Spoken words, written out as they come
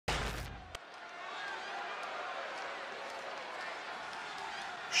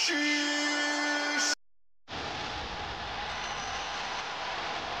Sheesh.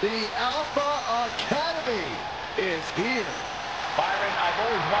 The Alpha Academy is here. Byron, I've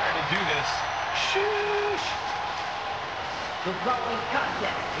always wanted to do this. Sheesh. The following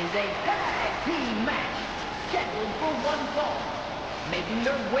contest is a tag team match scheduled for one fall, making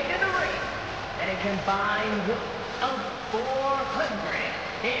their way to the ring at a combined weight of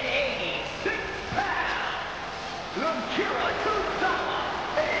 486 pounds. From Curta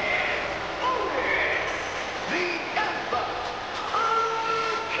and Otis, the Alpha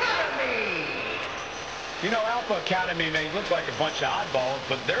Academy. You know, Alpha Academy may look like a bunch of oddballs,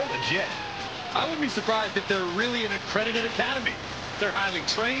 but they're legit. I wouldn't be surprised if they're really an accredited academy. They're highly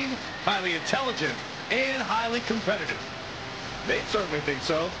trained, highly intelligent, and highly competitive. They certainly think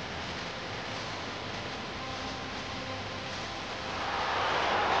so.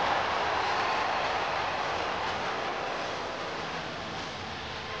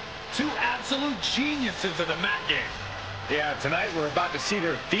 Two absolute geniuses of the mat game. Yeah, tonight we're about to see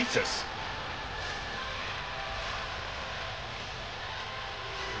their thesis.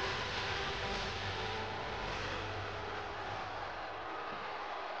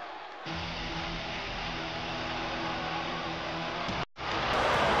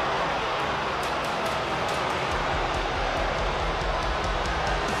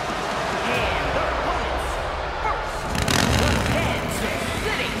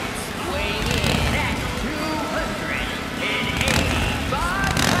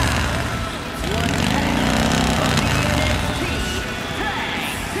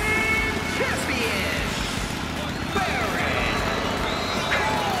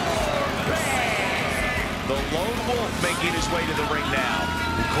 Making his way to the ring now.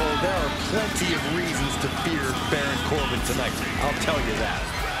 Cole, there are plenty of reasons to fear Baron Corbin tonight. I'll tell you that.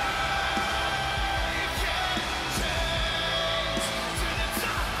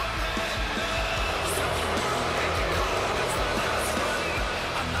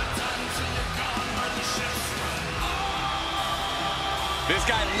 This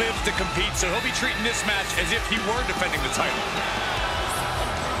guy lives to compete, so he'll be treating this match as if he were defending the title.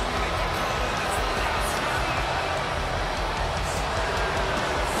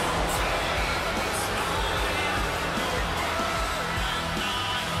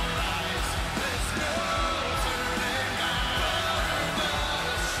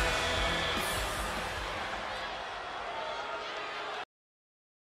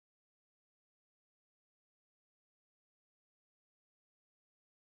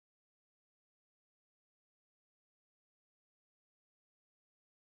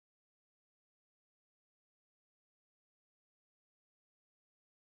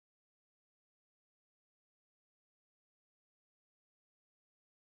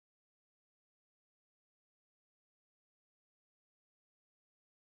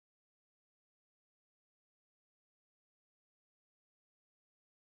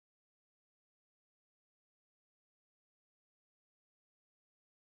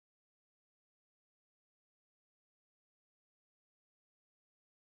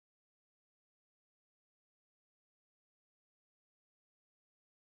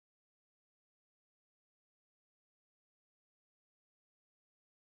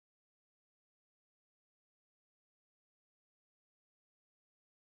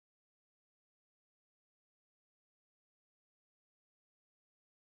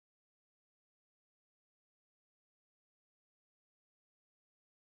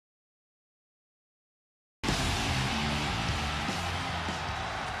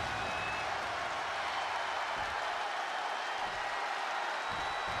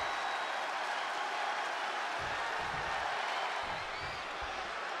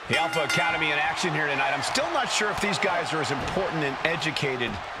 The Alpha Academy in action here tonight. I'm still not sure if these guys are as important and educated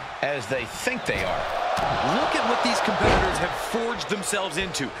as they think they are. Look at what these competitors have forged themselves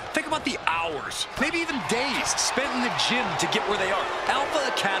into. Think about the hours, maybe even days spent in the gym to get where they are. Alpha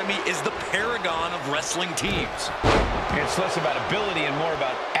Academy is the paragon of wrestling teams. It's less about ability and more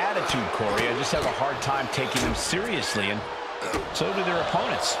about attitude, Corey. I just have a hard time taking them seriously, and so do their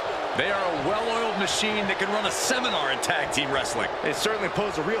opponents. They are a well-oiled machine that can run a seminar in tag team wrestling. They certainly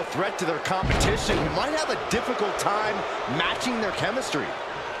pose a real threat to their competition, who might have a difficult time matching their chemistry.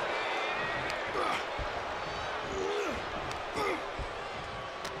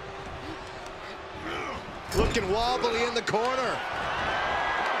 Looking wobbly in the corner.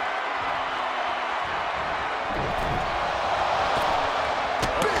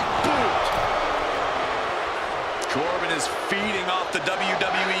 Big boot. Corbin is feeding off the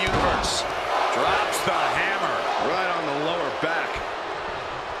WWE Universe. Drops the hammer. Right on the lower back.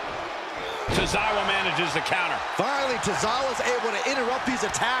 Tozawa manages the counter. Finally, Tozawa's able to interrupt these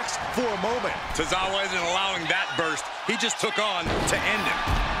attacks for a moment. Tozawa isn't allowing that burst. He just took on to end him.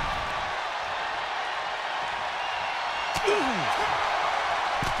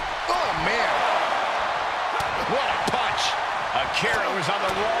 Oh, man. What a punch. Akira was on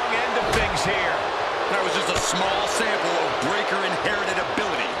the wrong end of things here. That was just a small sample of Breakker inherited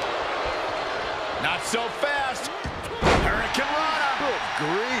ability. Not so fast. Hurricane Rana. Good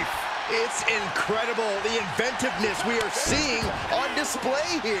grief. It's incredible, the inventiveness we are seeing on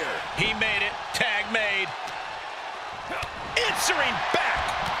display here. He made it. Tag made. Answering back.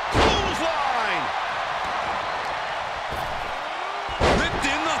 Clothesline. Ripped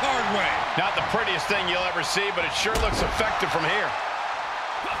in the hard way. Not the prettiest thing you'll ever see, but it sure looks effective from here.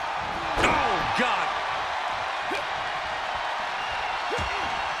 Oh, God.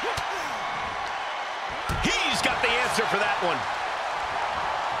 He's got the answer for that one.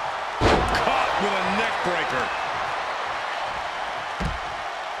 Caught with a neck breaker.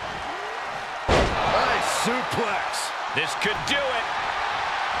 Nice suplex. This could do it.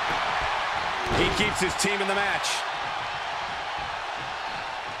 He keeps his team in the match.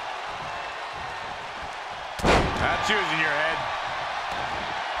 That's using your head.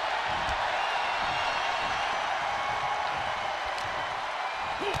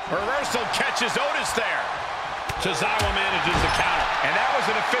 Reversal catches Otis there. Tozawa manages the counter. And that was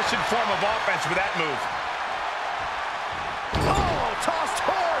an efficient form of offense with that move. Oh, tossed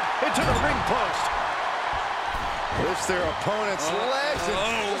hard into the ring post. Lifts their opponent's legs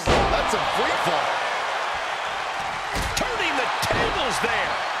and that's a free fall. Turning the tables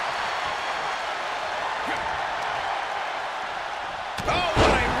there. Oh, what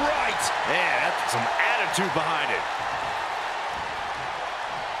a right. Man, that's some attitude behind it.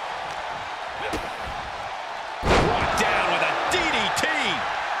 Brought down with a DDT.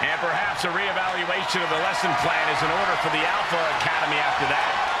 And perhaps a reevaluation of the lesson plan is in order for the Alpha Academy after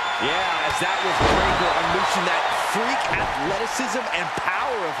that. Yeah, as that was Breakker unleashing that freak athleticism and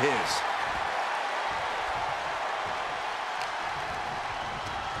power of his.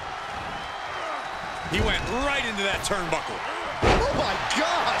 He went right into that turnbuckle. Oh my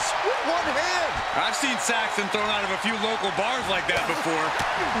gosh, with one hand. I've seen Saxton thrown out of a few local bars like that before.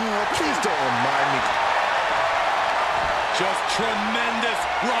 Oh, please don't remind me. Just tremendous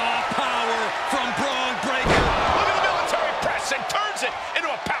raw power from Braun Breakker. Look at the military press and turns it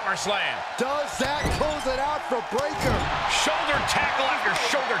into a power slam. Does that close it out for Breakker? Shoulder tackle after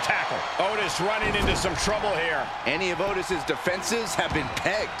shoulder tackle. Otis running into some trouble here. Any of Otis's defenses have been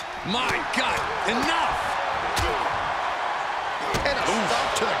pegged. My God, enough! And a stomp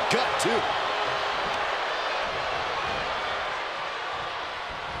to the gut, too.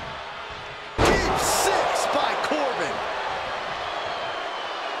 Deep six by Corbin.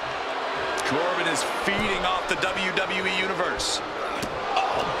 Corbin is feeding off the WWE Universe.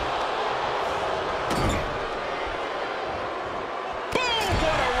 Oh. Boom!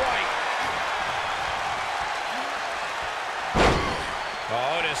 What a right.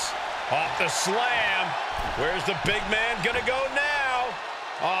 Otis off the slam. Where's the big man gonna go now?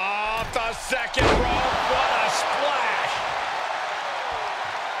 Off the second rope. What a splash.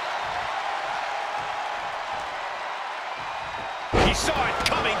 He saw it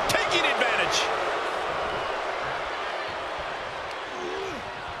coming, taking advantage.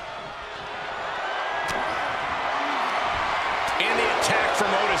 And the attack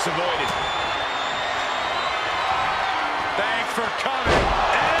from Otis avoided. Thanks for coming.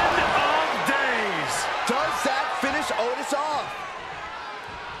 End of days. Does that finish Otis off?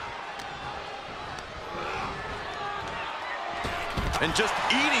 And just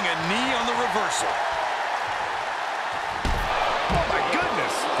eating a knee on the reversal. Oh my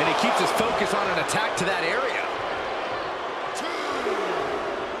goodness. And he keeps his focus on an attack to that area.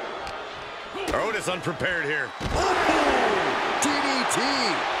 Otis unprepared here. Ooh, DDT.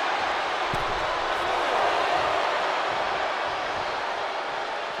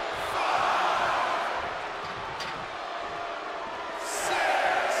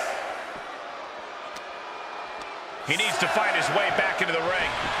 He needs to find his way back into the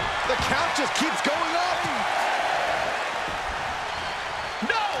ring. The count just keeps going up.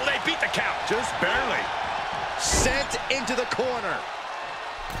 No, they beat the count. Just barely. Sent into the corner.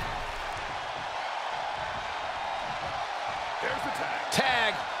 There's the tag.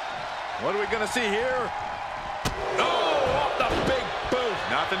 Tag. What are we going to see here? Oh, off the big boot.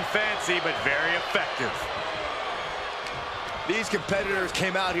 Nothing fancy, but very effective. These competitors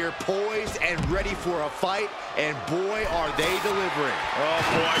came out here poised and ready for a fight, and boy, are they delivering. Oh,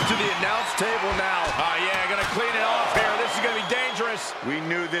 boy, to the announce table now. Oh, yeah, gonna clean it off here. This is gonna be dangerous. We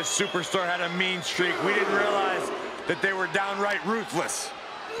knew this superstar had a mean streak. We didn't realize that they were downright ruthless.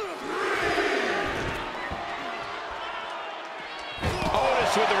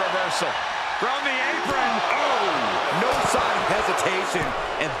 Otis with the reversal. From the apron. Oh, no sign of hesitation,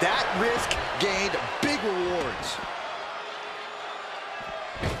 and that risk gained big rewards.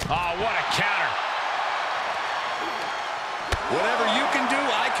 Oh, what a counter. Whatever you can do,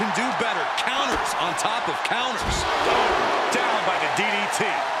 I can do better. Counters on top of counters. Oh, down by the DDT.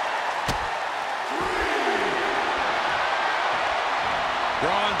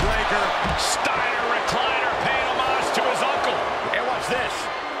 Braun breaker. Steiner recliner paying homage to his uncle. And what's this?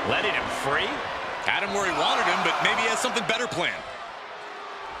 Letting him free? Had him where he wanted him, but maybe he has something better planned.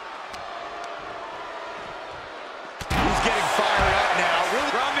 He's getting fired up now.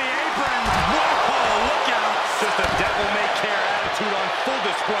 Really? From the apron. Whoa, look out. Just a devil-may-care attitude on full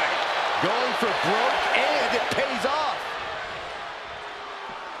display. Going for broke, and it pays off.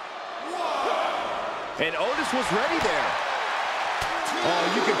 And Otis was ready there. Oh,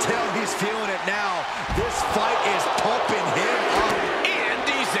 you can tell he's feeling it now. This fight is pumping him up. And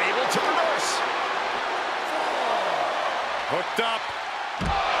he's able to reverse. Hooked up.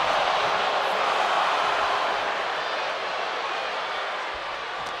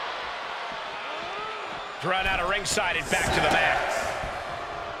 Run out of ringside and back to the mat.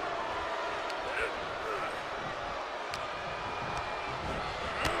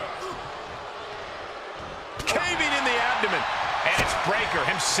 Caving in the abdomen. And it's Breaker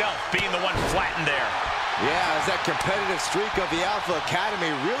himself being the one flattened there. Yeah, as that competitive streak of the Alpha Academy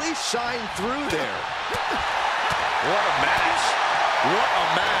really shined through there. What a match. What a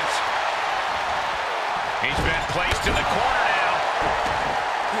match. He's been placed in the corner now.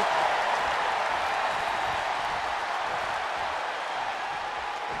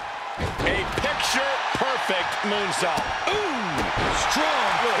 A picture-perfect moonsault. Ooh, strong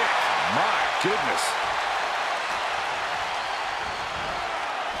kick. My goodness.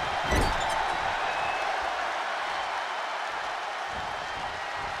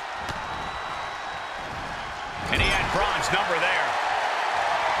 And he had Braun's number there.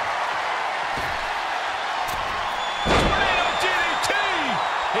 Tornado DDT!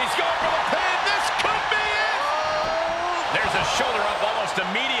 He's going for the pin. This could be it! There's a shoulder up almost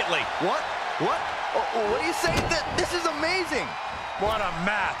immediately. What? What? What do you say? This is amazing. What a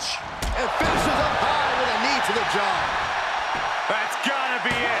match. And finishes up high with a knee to the jaw. That's gotta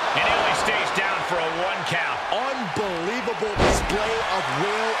be it. And he only stays down for a 1 count. Unbelievable display of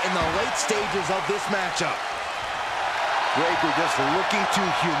will in the late stages of this matchup. Breaker just looking to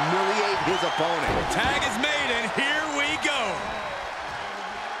humiliate his opponent. Tag is made, and here we go.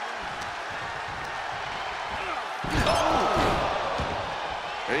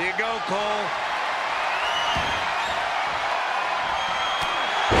 There you go, Cole.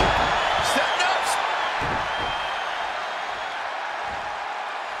 Setting up.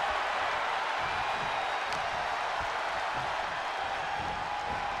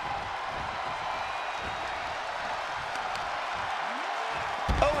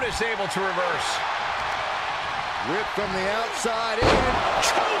 Otis able to reverse. Rip from the outside in.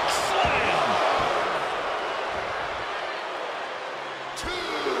 Choke slam.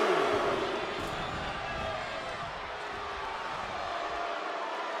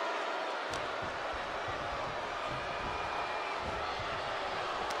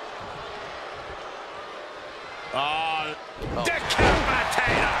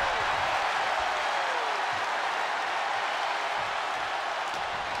 Decapitator!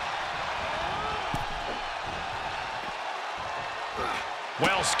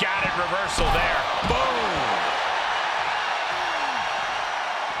 Well scattered reversal there. Boom!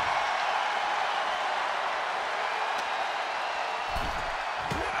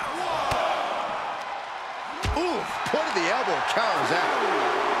 Oof, point of the elbow counters that.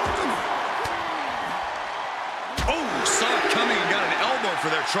 Oh, saw it coming and got an elbow for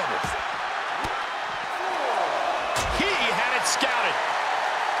their trouble. He had it scouted.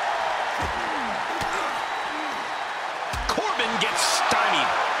 Corbin gets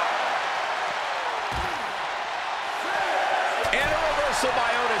stymied. And a reversal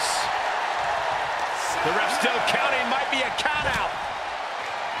by Otis. The ref still counting, might be a count out.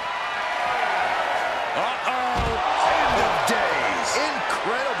 End of days.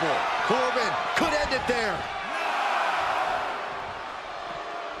 Incredible. Corbin could end it there.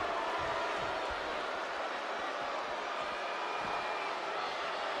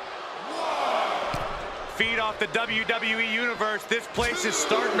 feed off the WWE Universe. This place is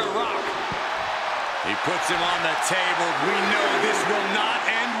starting to rock. He puts him on the table. We know this will not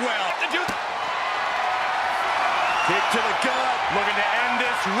end well. Kick to the gut. Looking to end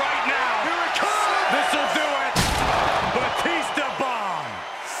this right now. Here it comes! This'll do it. Batista bomb.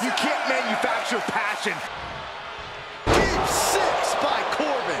 You can't manufacture passion. Big 6 by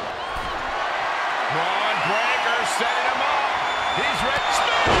Corbin. Braun Breaker setting him up. He's ready to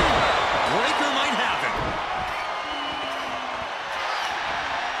spin. Breaker might have him.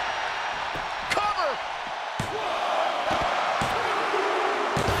 Cover.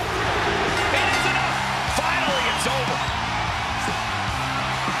 It is enough. Finally, it's over.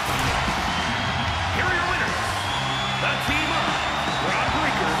 Here are your winners. The team of Braun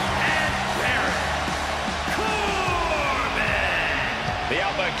Breaker and Cherem. Corbin. The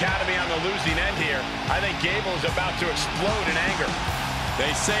Alpha Academy on the losing end here. I think Gable is about to explode in anger.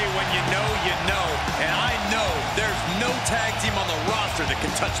 They say when you know, and I know there's no tag team on the roster that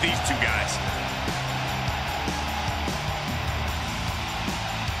can touch these two guys.